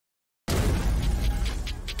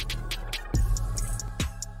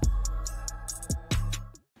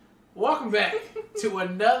Welcome back to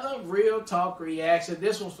another Real Talk reaction.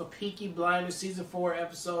 This one's for Peaky Blinders Season 4,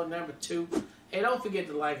 Episode number 2. Hey, don't forget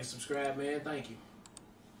to like and subscribe, man. Thank you.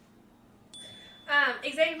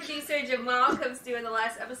 Executive producer Jamal comes through in the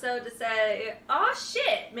last episode to say, "Oh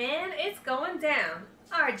shit, man, it's going down."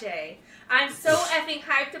 RJ, I'm so effing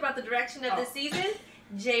hyped about the direction of this season.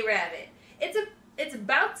 J Rabbit, it's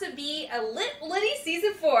about to be a litty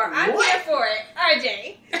season 4. I'm here for it.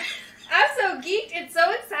 RJ, I'm so geeked and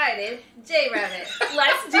so excited. J Rabbit,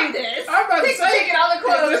 let's do this. I'm about to say, taking all the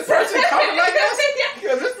quotes. This person talking like us?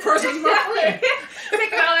 Because this person's my friend.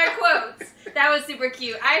 Taking all our quotes. That was super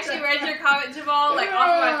cute. I actually read your comment, Jamal, like off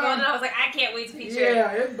of my phone, and I was like, I can't wait to feature it.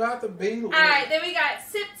 Yeah, it's about to be. Alright, then we got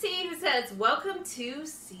Sip T, who says, "Welcome to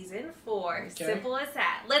Season 4. Okay. Simple as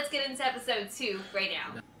that. Let's get into Episode 2 right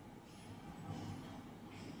now. It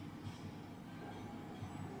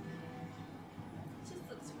just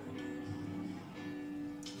looks really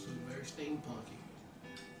good. This is very steampunky.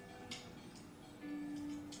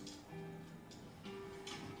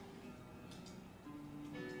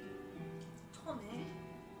 Oh, man.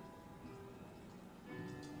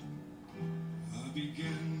 I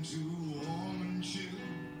began to warm and chill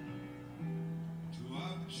to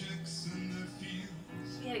objects in the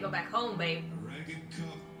fields. You had to go back home, babe. A ragged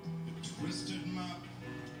cup, a twisted mop.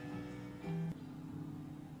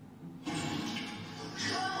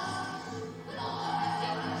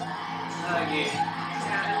 Again.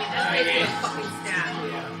 Yeah, I mean, that's basically a fucking snap.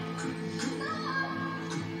 Yeah.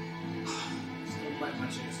 Don't bite my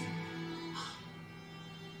chest.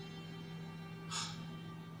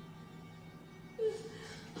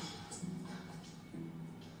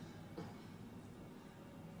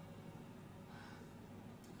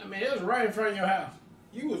 I mean, it was right in front of your house.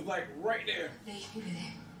 You was like right there. Leave me with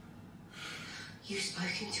him. You've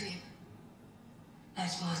spoken to him. Now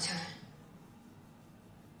it's my turn.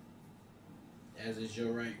 As is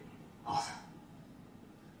your right. Arthur.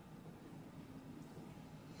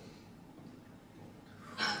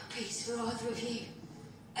 No peace for either of you.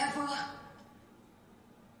 Ever.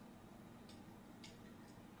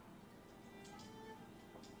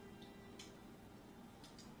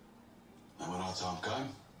 And when our time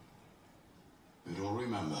came, we'd all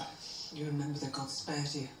remember. You remember that God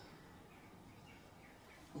spared you.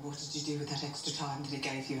 What did you do with that extra time that he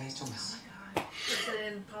gave you, Thomas? Oh my god.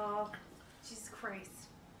 Listen, Paul. Jesus Christ.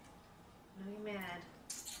 I know you're mad.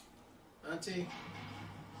 Auntie,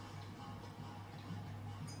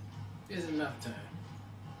 there's enough time.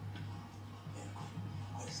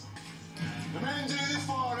 The men do the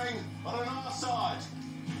firing on our side.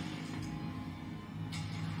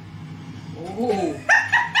 Ooh.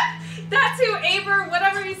 That's who Aber,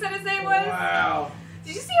 whatever he said his name was. Wow.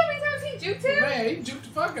 Did you see how many times he juked him? Man, he juked the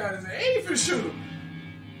fuck out of his head. He ain't finna shoot him.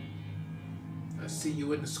 I see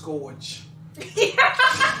you in the scourge.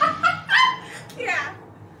 Yeah.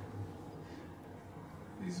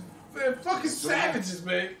 These fucking savages,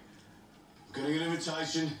 man. I'm getting an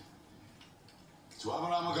invitation to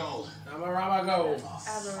Aberama Gold. I'm around my goal.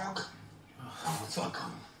 Aberama. Oh, fuck.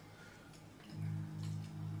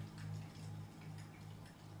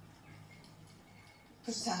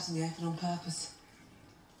 Put it out in the open on purpose.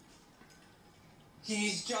 You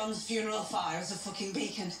used John's funeral fire as a fucking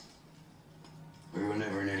beacon. We were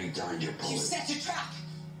never in any danger, Polly. You set a trap!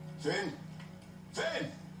 Finn!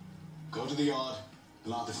 Finn! Go to the yard,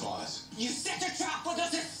 plant the fires. You set a trap with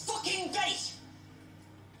us as fucking bait!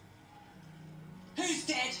 Who's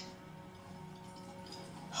dead?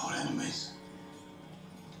 Our enemies.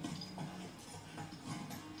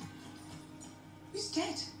 Who's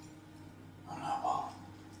dead? I don't know what.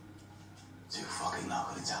 Two fucking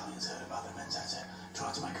local Italians heard about the vendetta,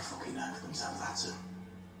 tried to make a fucking name for themselves, that's it.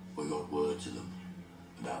 We got word to them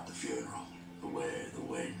about the funeral, the where, the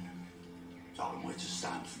when. Told them where to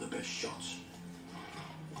stand for the best shots.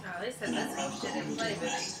 Oh, they said that same shit in play,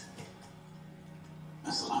 baby.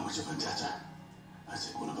 That's the language of vendetta. I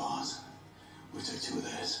take one of ours. We take two of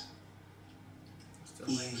theirs.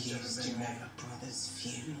 You used your own brother's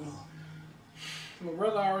funeral. My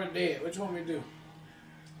brother already dead. What you want me to do?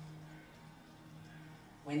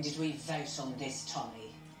 When did we vote on this,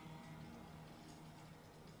 Tommy?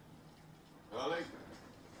 Early.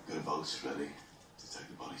 Got a boat ready to take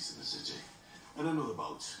the bodies to the city. And another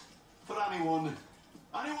boat. For anyone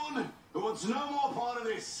who wants no more part of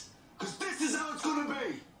this. Because this is how it's going to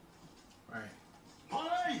be. Right.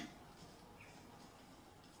 Polly!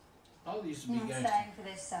 All used to be I'm gangster. staying for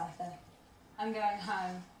this, Arthur. I'm going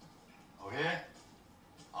home. Oh, yeah?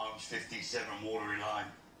 Home's 57 Watery Lane.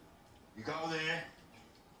 You go there,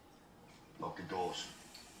 lock the doors.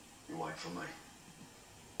 You wait for me.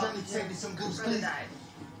 Let me tell you some good Brother sleep. died.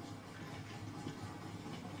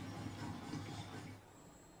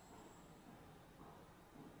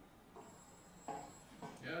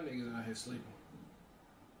 Y'all niggas out here sleeping.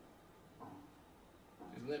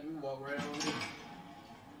 Just let me walk right on in.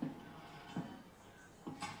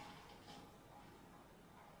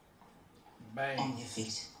 Bang. On your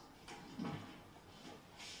feet.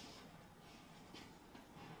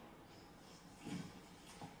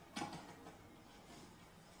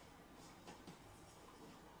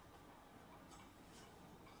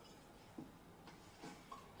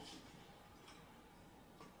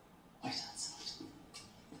 Wait outside.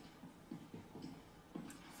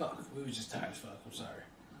 Fuck, we was just tired as fuck. I'm sorry.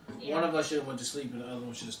 Yeah. One of us should have went to sleep and the other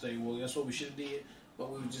one should have stayed woke. That's what we should have did. But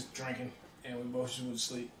we were just drinking and we both just went to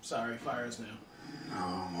sleep. Sorry, fire us now. No,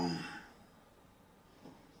 Mum.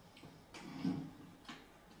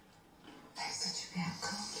 They said you'd be out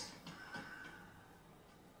cold.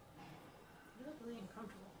 You look really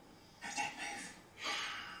uncomfortable. No, don't move.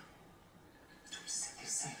 Don't simply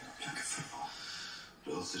say you look like a football.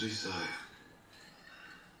 What else did he say?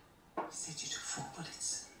 He said you took 4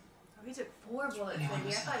 bullets. Oh, he took 4 bullets, baby.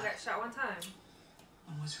 I thought I got shot one time.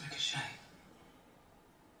 One was ricochet.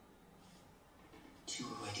 2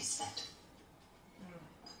 already spent.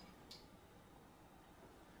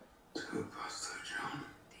 2 past 2, John.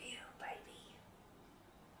 Damn, baby.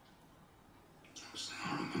 I'm still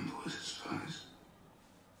not remember what his face.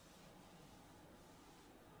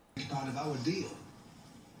 It's part of our deal.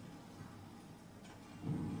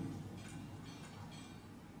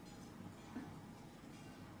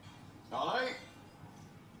 Charlie?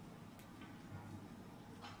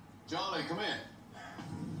 Charlie, come in.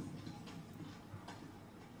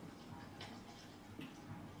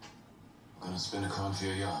 I'm gonna spin a coin for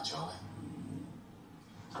your yard, Charlie.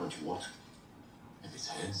 Going to what? If it's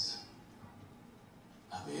heads,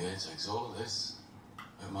 happy here takes all of this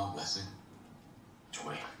with my blessing.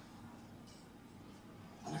 Joy.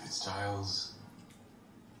 And if it's tails,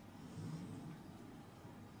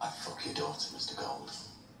 I fuck your daughter, Mr. Gold.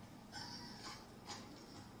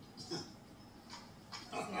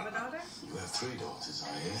 Does he have a daughter? You have 3 daughters,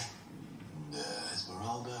 I hear. And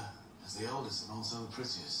Esmeralda is the oldest and also the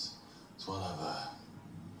prettiest. It's one of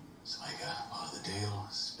to make her part of the deal,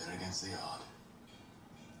 spin against the yard.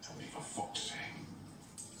 Tell me for fuck's sake.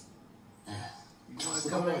 Yeah. You wanna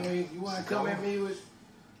come at me? You wanna come at me with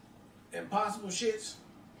impossible shits?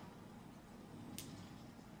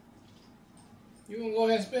 You wanna go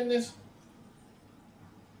ahead and spin this?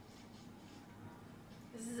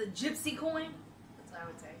 This is a gypsy coin? That's what I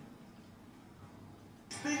would say.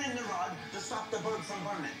 Spinning the rod to stop the bird from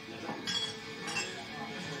burning.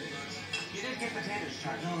 You didn't get potatoes,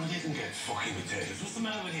 Charlie. No, I didn't get fucking potatoes. What's the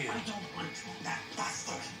matter with you? I don't want that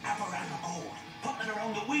bastard Aberrana Gold putting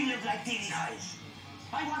around that we live like Dealey Highs.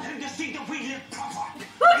 I want him to see that we live proper.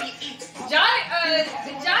 We eat proper.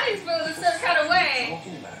 Johnny's feeling some kind of way.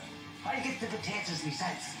 Talking about. I get the potatoes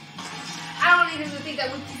myself. I don't even think that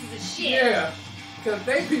we're pieces of shit. Yeah, because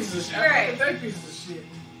they pieces of shit. Right. They pieces of shit.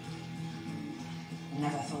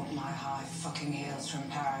 Never thought my high fucking heels from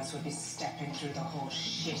Paris would be stepping through the whole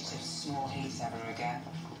shit of small heaths ever again.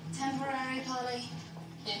 Temporary, Polly.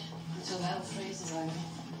 Yeah, until hell freezes over.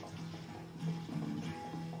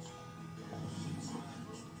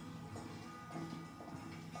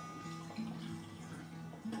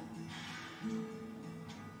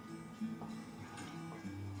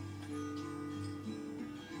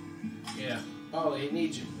 Yeah. Oh, he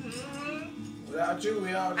needs you. Without you,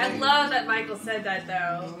 we all I dead. love that Michael said that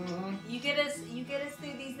though. Mhm. You get us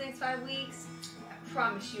through these next 5 weeks. I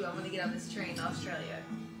promise you, I'm gonna get on this train to Australia.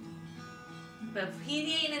 But if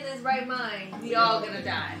he ain't in his right mind, we all gonna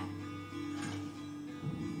die.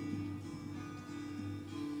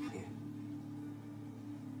 Here.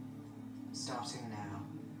 Starting now.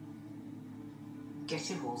 Get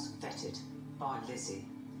your horse vetted by Lizzie.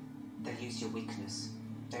 They'll use your weakness.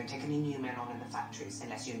 Don't take any new men on in the factories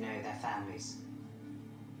unless you know their families.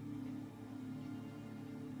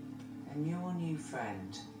 And your new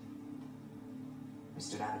friend,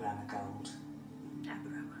 Mr. Alabama Gold,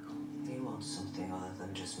 he wants something other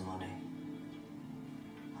than just money.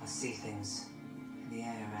 I see things in the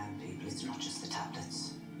air around people. It's not just the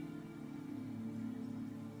tablets.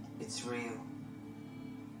 It's real.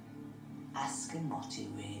 Ask him what he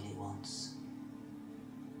really wants.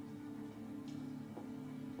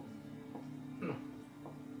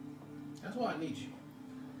 That's why I need you.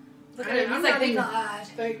 Look at him. He's like, thank God.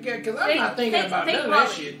 Because I'm not thinking about none of that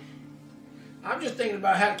shit. I'm just thinking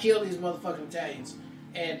about how to kill these motherfucking Italians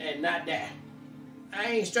and not die. I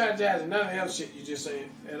ain't strategizing none of the other shit you just said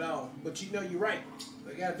at all. But you know you're right.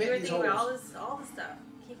 I gotta vet these Everything about hoes. all this stuff.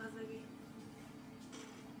 Keep us maybe.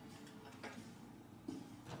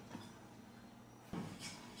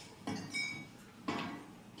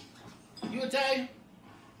 you Italian?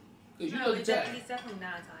 Cause you No, look Italian. he's definitely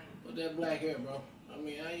not Italian. With that black hair, bro. I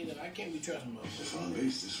mean, I can't be trusting It's a myself. fine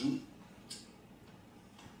beast, this one.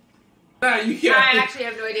 Nah, you can't. I actually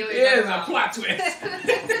have no idea what you're There's talking a plot twist.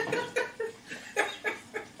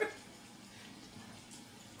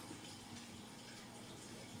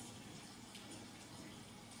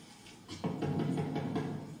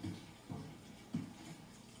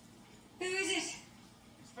 Who is it?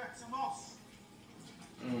 Inspector Moss.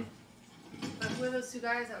 Like, who are those two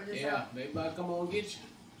guys that were just Yeah, they about to come on and get you.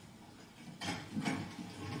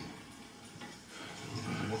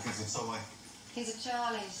 I'm looking for Tommy. He's at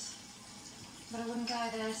Charlie's. But I wouldn't go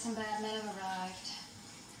there, some bad men have arrived.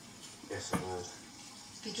 Yes, I heard.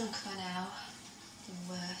 Be drunk by now.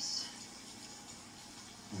 Or worse.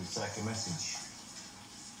 You take a message.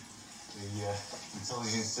 The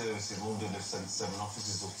intelligence service in London have sent 7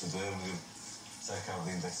 officers up to Birmingham to take over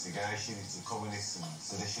the investigation into communists and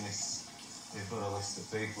seditionists. They've got a list of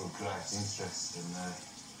people of great interest and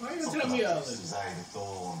Why are you gonna tell me all this? Ada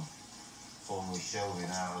Thorne, formerly Shelby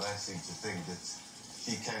now, they seem to think that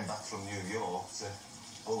she came back from New York to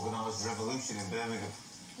organise a revolution in Birmingham.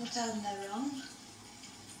 We'll tell them they're wrong.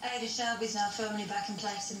 Ada Shelby's now firmly back in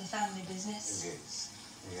place in the family business. It is.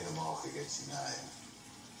 You get a mark against your name.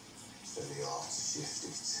 It's very hard to shift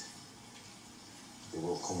it. They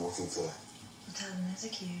will come looking for her. We'll tell them there's a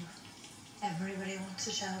queue. Everybody wants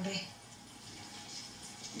a Shelby.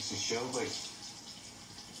 Mrs. Shelby.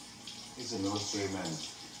 He's a military man.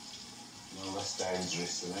 No less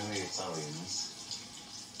dangerous than any Italians.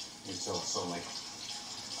 You tell Tommy. I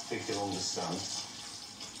think he'll understand.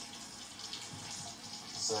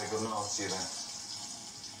 Say good night to you then.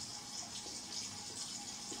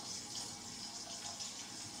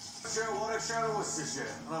 What a show,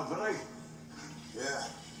 Worcestershire. Hello, Billy. Yeah.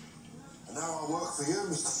 And now I work for you,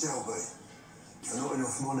 Mr. Shelby. For not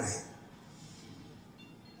enough money.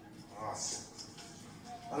 Right.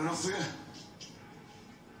 Had enough for you?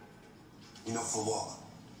 Enough for what?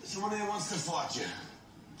 Someone here wants to fight you.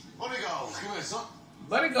 Money gold. Come here, son.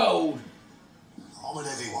 Buddy Gold. I'm an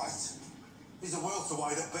heavyweight. He's a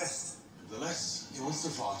welterweight at best. Nevertheless, he wants to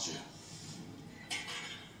fight you.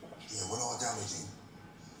 Yeah, when I damage him,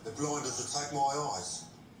 the blinders will take my eyes.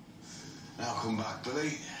 Now come back,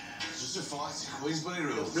 Billy. It's just a fight. Queensbury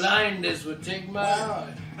rules. Blindness would take my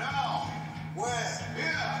eye. Now! Where?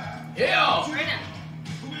 Here! Yeah! Right now.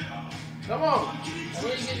 Come on. I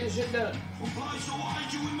need to get this shit done.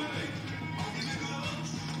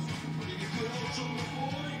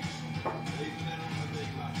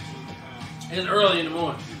 It's early in the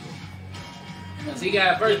morning. Cause he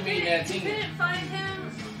got first meeting that You team. couldn't find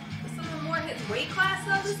him someone more his weight class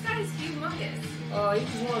though? This guy's humongous. He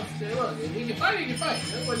just wants to look. If he can fight, he can fight.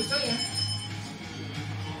 That's what he's saying.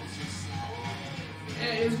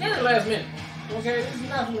 And it's very last minute. Okay, this is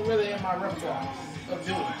nothing really in my repertoire of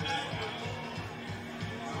doing.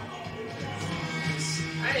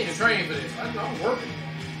 I ain't even trained for this. I'm working.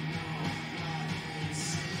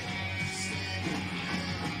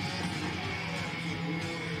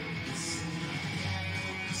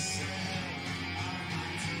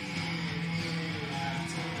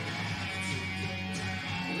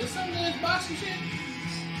 Is this something in this boxing shit?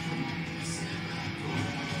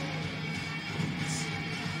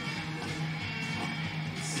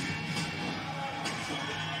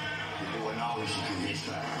 Everyone knows you can hit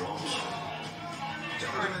that, Ross.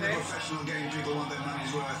 Don't do in the professional game, people want their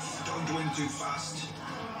money's worth. Don't do in too fast.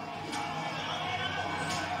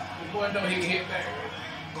 The boy know he can hit back.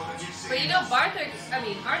 But you know,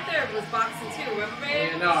 Arthur was boxing too, remember,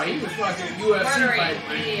 babe? Yeah, no, he was fucking UFC Murdering. fighting,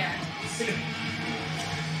 man. Yeah.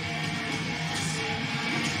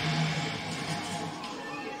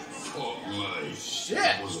 Fuck me. Shit.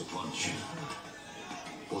 That was a punch.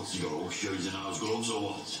 What's he got, all shoes and those gloves or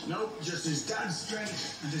what? Nope, just his dad's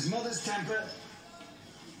strength and his mother's temper.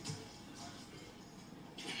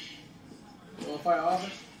 You wanna fight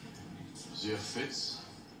Arthur? Does he have fits?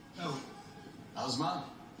 No, How's man?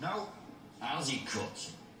 no. How's he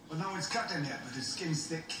cut? Well, no one's cut him yet, but his skin's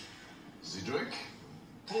thick. Does he drink?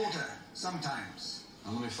 Porter, sometimes.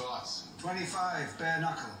 How many fights? 25, bare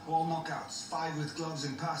knuckle, all knockouts. 5 with gloves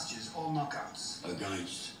and pastures, all knockouts.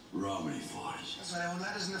 Against Romany fighters. That's why they won't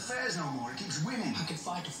let us in the fairs no more. He keeps winning. I could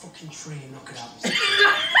fight a fucking tree and knock it out.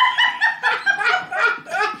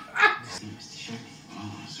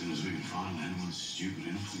 Well, as soon as we can find anyone stupid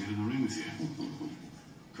enough to get in the ring with you.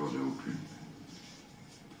 God help him.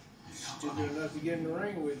 Stupid enough to get in the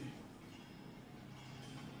ring with you.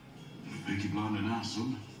 Peaky blinder now,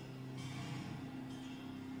 son.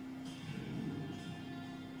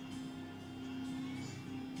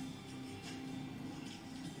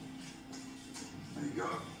 you go.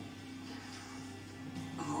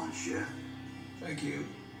 I'm going to share. Thank you.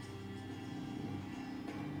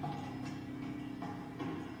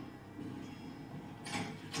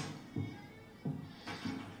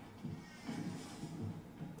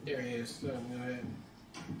 There he is. So, go ahead.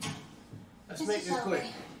 Let's make this quick.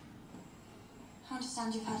 I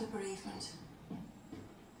understand you've had a bereavement.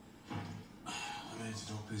 I'm here to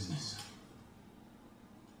talk business.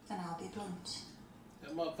 Then I'll be blunt.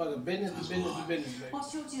 That motherfucker business to business to business, man.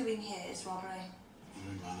 What you're doing here is robbery.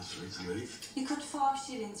 Every man is free to leave. You cut 5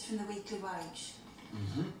 shillings from the weekly wage.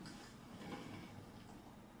 Mm-hmm.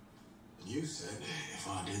 You said if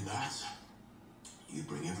I did that, you'd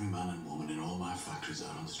bring every man and woman in all my factories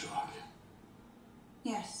out on strike.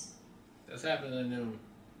 Yes. That's happening at noon.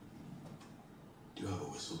 Do you have a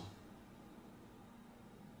whistle?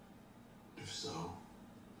 If so,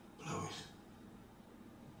 blow it.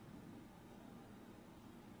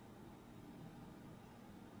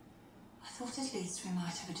 I thought at least we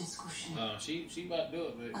might have a discussion. Oh, she about to do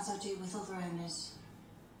it, babe. As I do with other owners.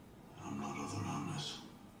 I'm not other owners.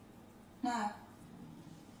 No.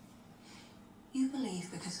 You believe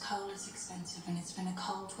because coal is expensive and it's been a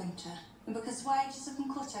cold winter, and because wages have been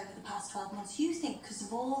cut over the past 12 months, you think because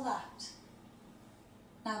of all that,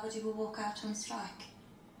 nobody will walk out on strike?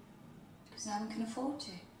 Because no one can afford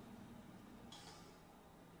to.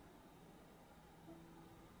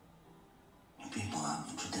 People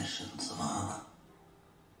have traditions of honor.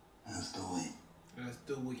 As do we. As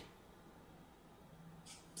do we.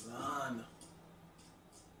 Honor.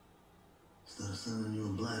 Instead of sending you a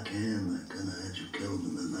black hand, I could have had you killed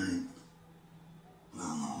in the night.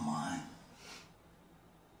 Well, no mine.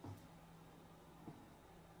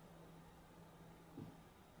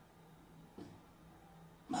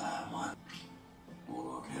 But I want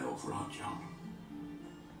More like hell for our jump.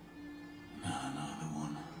 No, neither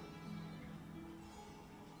one.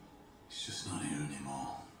 He's just not here anymore.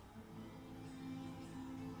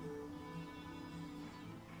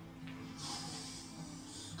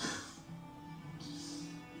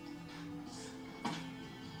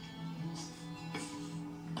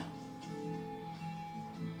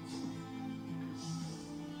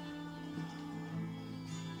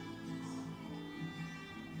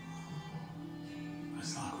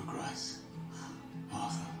 It's like with Grace,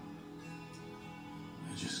 Arthur.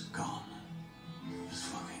 They're just gone. Just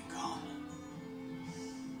fucking gone.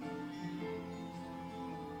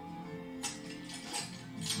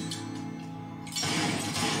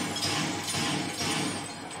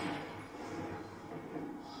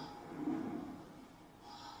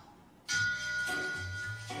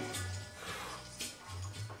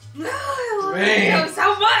 Man.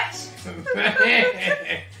 So much.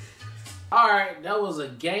 Man. Alright, that was a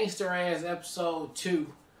gangster ass episode 2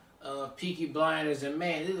 of Peaky Blinders. And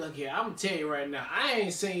man, look here, I'm gonna tell you right now, I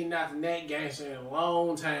ain't seen nothing that gangster in a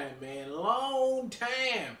long time, man. Long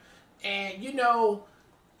time. And you know,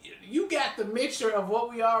 you got the mixture of what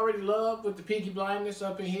we already love with the Peaky Blinders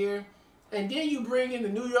up in here. And then you bring in the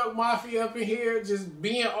New York Mafia up in here, just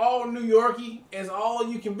being all New Yorky as all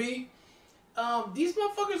you can be. These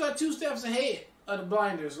motherfuckers are 2 steps ahead of the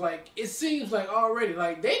Blinders. Like, it seems like already.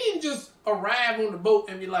 Like, they didn't just arrive on the boat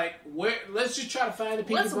and be like, "Where? Let's just try to find the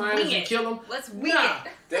Peaky Blinders and kill them." Let's wing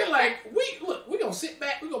it. They're like, we're gonna sit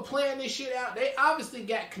back, we're gonna plan this shit out. They obviously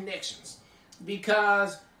got connections.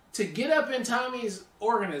 Because to get up in Tommy's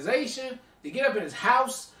organization, to get up in his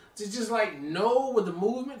house, to just like know what the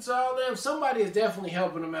movements are there, somebody is definitely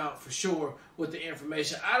helping them out for sure with the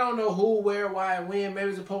information. I don't know who, where, why, when. Maybe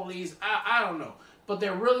it's the police. I don't know. But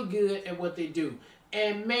they're really good at what they do.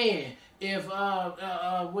 And man, if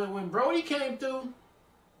when Brody came through,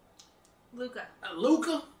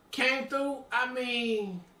 Luca came through, I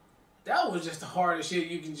mean, that was just the hardest shit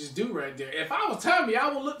you can just do right there. If I was Tommy,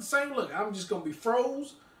 I would look the same look. I'm just gonna be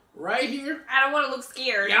froze right here. I don't want to look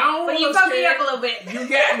scared. But you bumped me up a little bit. You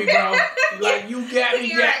got me, bro. Like, you got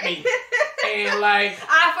me. And like,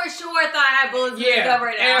 I for sure thought I had bullets in the gun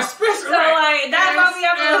right now. And especially, so like, that bumped me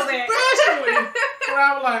up a little bit. Especially when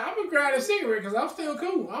I was like, I'm gonna grab a cigarette because I'm still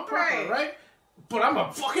cool. I'm proper, right? But I'm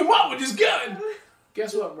gonna fuck him up with this gun.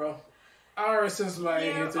 Guess what, bro? I already sent somebody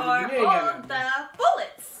in here to the beginning. All the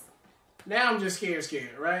bullets. Now I'm just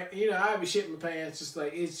scared, right? You know, I be shitting my pants. Just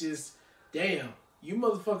like, it's just, damn. You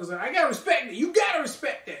motherfuckers, I gotta respect it. You gotta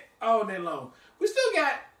respect that all day long. We still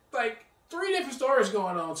got like 3 different stories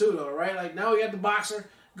going on too, though, right? Like, now we got the boxer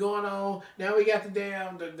going on. Now we got the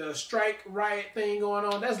damn the strike riot thing going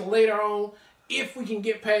on. That's later on, if we can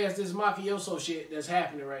get past this mafioso shit that's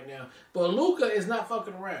happening right now. But Luca is not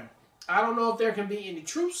fucking around. I don't know if there can be any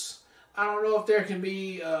truce. I don't know if there can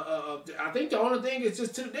be. I think the only thing is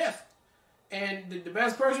just to the death. and the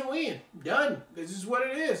best person win. Done. This is what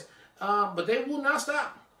it is. But they will not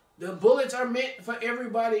stop. The bullets are meant for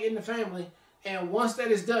everybody in the family, and once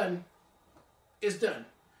that is done, it's done.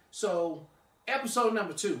 So, episode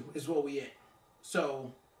number 2 is where we at.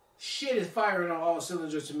 So, shit is firing on all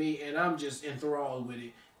cylinders to me, and I'm just enthralled with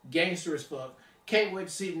it. Gangster as fuck. Can't wait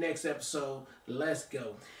to see the next episode. Let's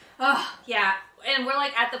go. Oh, yeah. And we're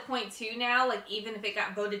like at the point too now, like even if it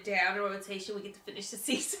got voted down in rotation, we get to finish the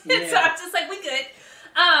season. Yeah. So I'm just like, we good.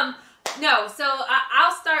 No, so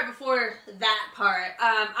I'll start before that part.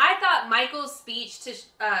 I thought Michael's speech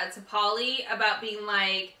to Polly about being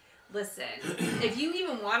like, listen, if you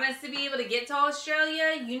even want us to be able to get to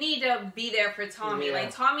Australia, you need to be there for Tommy. Yeah.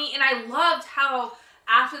 Like Tommy, and I loved how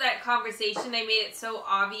after that conversation they made it so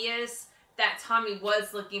obvious that Tommy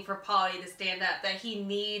was looking for Polly to stand up, that he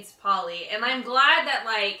needs Polly. And I'm glad that,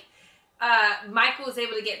 like, Michael was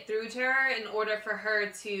able to get through to her in order for her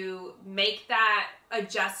to make that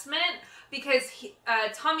adjustment, because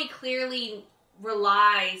Tommy clearly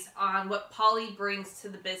relies on what Polly brings to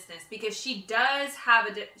the business, because she does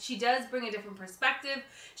bring a different perspective.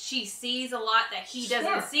 She sees a lot that he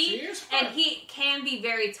doesn't see, and he can be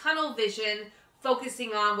very tunnel vision,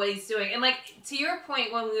 focusing on what he's doing. And like, to your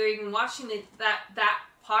point, when we were even watching that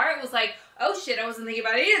part, it was like, oh shit, I wasn't thinking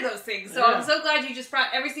about any of those things. So yeah. I'm so glad you just brought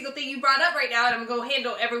every single thing you brought up right now, and I'm going to go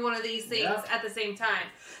handle every one of these things at the same time.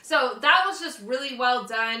 So that was just really well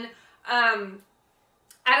done. I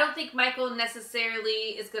don't think Michael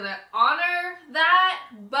necessarily is going to honor that,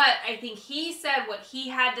 but I think he said what he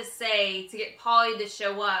had to say to get Polly to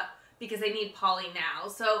show up, because they need Polly now.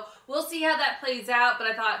 So we'll see how that plays out, but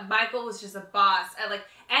I thought Michael was just a boss.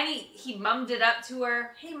 And he mummed it up to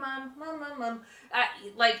her. Hey, mom.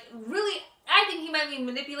 Like, really, I think he might be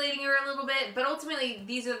manipulating her a little bit, but ultimately,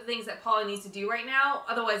 these are the things that Polly needs to do right now.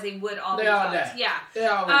 Otherwise, they would all be fucked. Yeah. They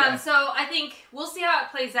all would so I think we'll see how it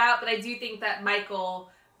plays out, but I do think that Michael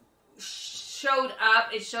showed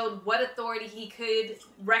up. It showed what authority he could,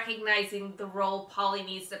 recognizing the role Polly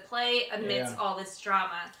needs to play amidst all this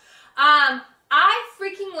drama. I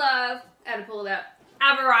freaking love, I had to pull it up,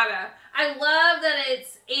 Aberama. I love that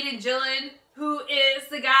it's Aidan Gillen who is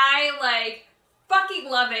the guy, like, fucking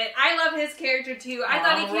love it. I love his character too. I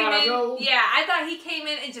thought he came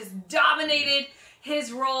in and just dominated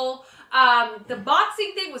his role. The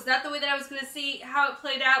boxing thing was not the way that I was going to see how it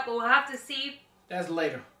played out, but we'll have to see. That's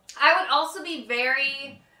later. I would also be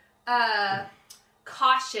very,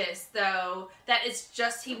 cautious, though, that it's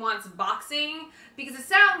just he wants boxing, because it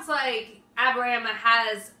sounds like Aberama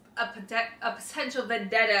has a potential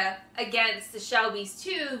vendetta against the Shelbys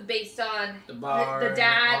too, based on the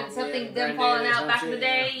dad and something, them falling out back in the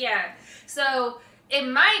day. Yeah. So it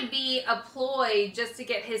might be a ploy just to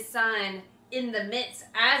get his son in the midst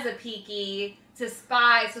as a Peaky to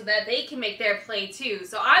spy so that they can make their play too.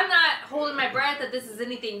 So I'm not holding my breath that this is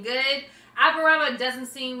anything good. Aberama doesn't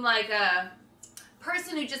seem like a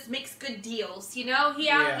person who just makes good deals, you know? He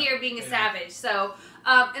out here being a savage. So,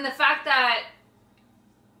 and the fact that,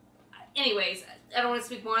 anyways, I don't want to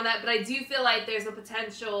speak more on that, but I do feel like there's a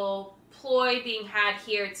potential ploy being had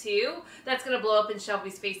here too that's going to blow up in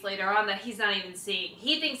Shelby's face later on that he's not even seeing.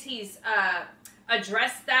 He thinks he's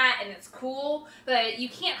addressed that and it's cool, but you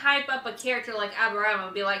can't hype up a character like Aberama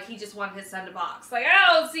and be like, he just wanted his son to box. Like,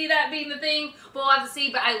 I don't see that being the thing, but we'll have to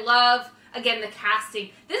see. But I love, again, the casting.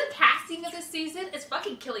 The casting of this season is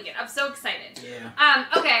fucking killing it. I'm so excited. Yeah.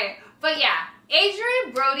 Okay, but yeah,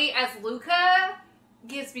 Adrian Brody as Luca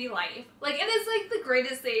gives me life. Like, it is like the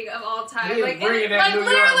greatest thing of all time. Like, literally,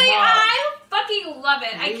 I fucking love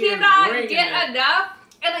it. I cannot get enough.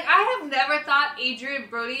 And like, I have never thought Adrian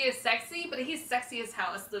Brody is sexy, but he's sexy as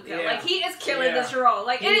hell as Luca. Yeah. Like, he is killing this role.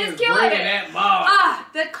 Like, it is killing it.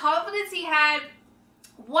 The confidence he had,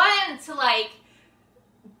 one, to like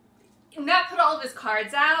not put all of his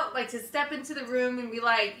cards out, like to step into the room and be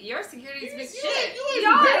like, your security's big shit.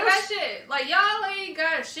 Y'all ain't got shit. Like, y'all ain't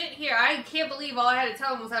got shit here. I can't believe all I had to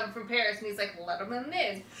tell him was I'm from Paris. And he's like, let him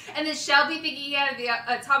in. And then Shelby thinking he had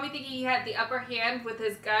Tommy thinking he had the upper hand with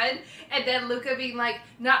his gun. And then Luca being like,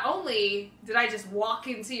 not only did I just walk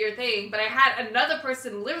into your thing, but I had another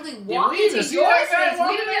person literally walk into yours.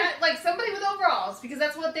 Like somebody with overalls, because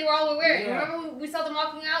that's what they were all wearing. Yeah. Remember when we saw them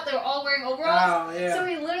walking out? They were all wearing overalls. Oh, yeah. So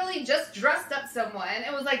he literally just dressed up someone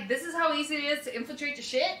and was like, this is how easy it is to infiltrate your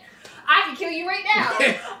shit. I can kill you right now.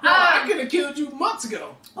 I could have killed you months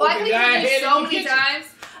ago. Well, I could have killed you so many times.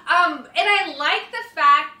 And I like the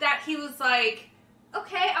fact that he was like,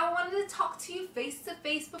 okay, I wanted to talk to you face to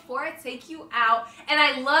face before I take you out. And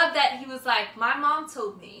I love that he was like, my mom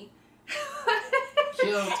told me.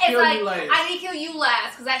 Kill like, you last. I need to kill you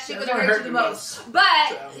last because that shit would have hurt you the most.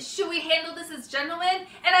 But should we handle this gentleman.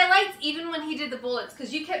 And I liked even when he did the bullets,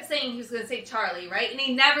 because you kept saying he was going to say Charlie, right? And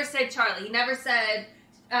he never said Charlie. He never said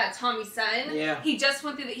Tommy's son. Yeah. He just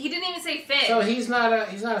went through he didn't even say Finn. So he's not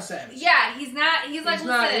a savage. Yeah, he's like, listen,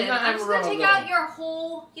 I'm just going to take out your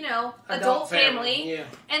whole, adult family. Yeah.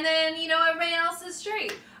 And then, everybody else is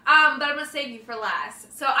straight. But I'm going to save you for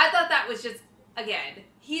last. So I thought that was just, again,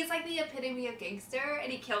 he's like the epitome of gangster,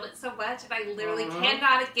 and he killed it so much, and I literally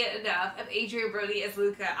cannot get enough of Adrian Brody as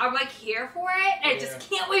Luca. I'm like here for it, and I just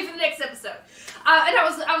can't wait for the next episode. And I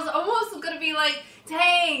was almost gonna be like,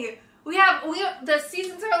 dang, we have the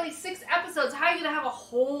seasons are only 6 episodes. How are you gonna have a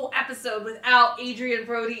whole episode without Adrian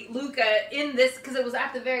Brody, Luca in this? Because it was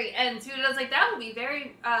at the very end too, and I was like, that would be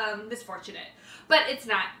very misfortunate. But it's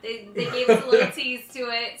not. They gave us a little tease to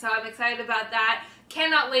it, so I'm excited about that.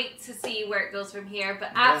 Cannot wait to see where it goes from here,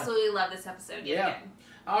 but absolutely love this episode yet again.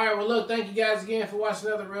 All right, well, look, thank you guys again for watching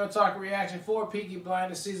another Real Talk reaction for Peaky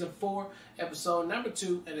Blinders Season 4, Episode number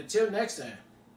 2, and until next time.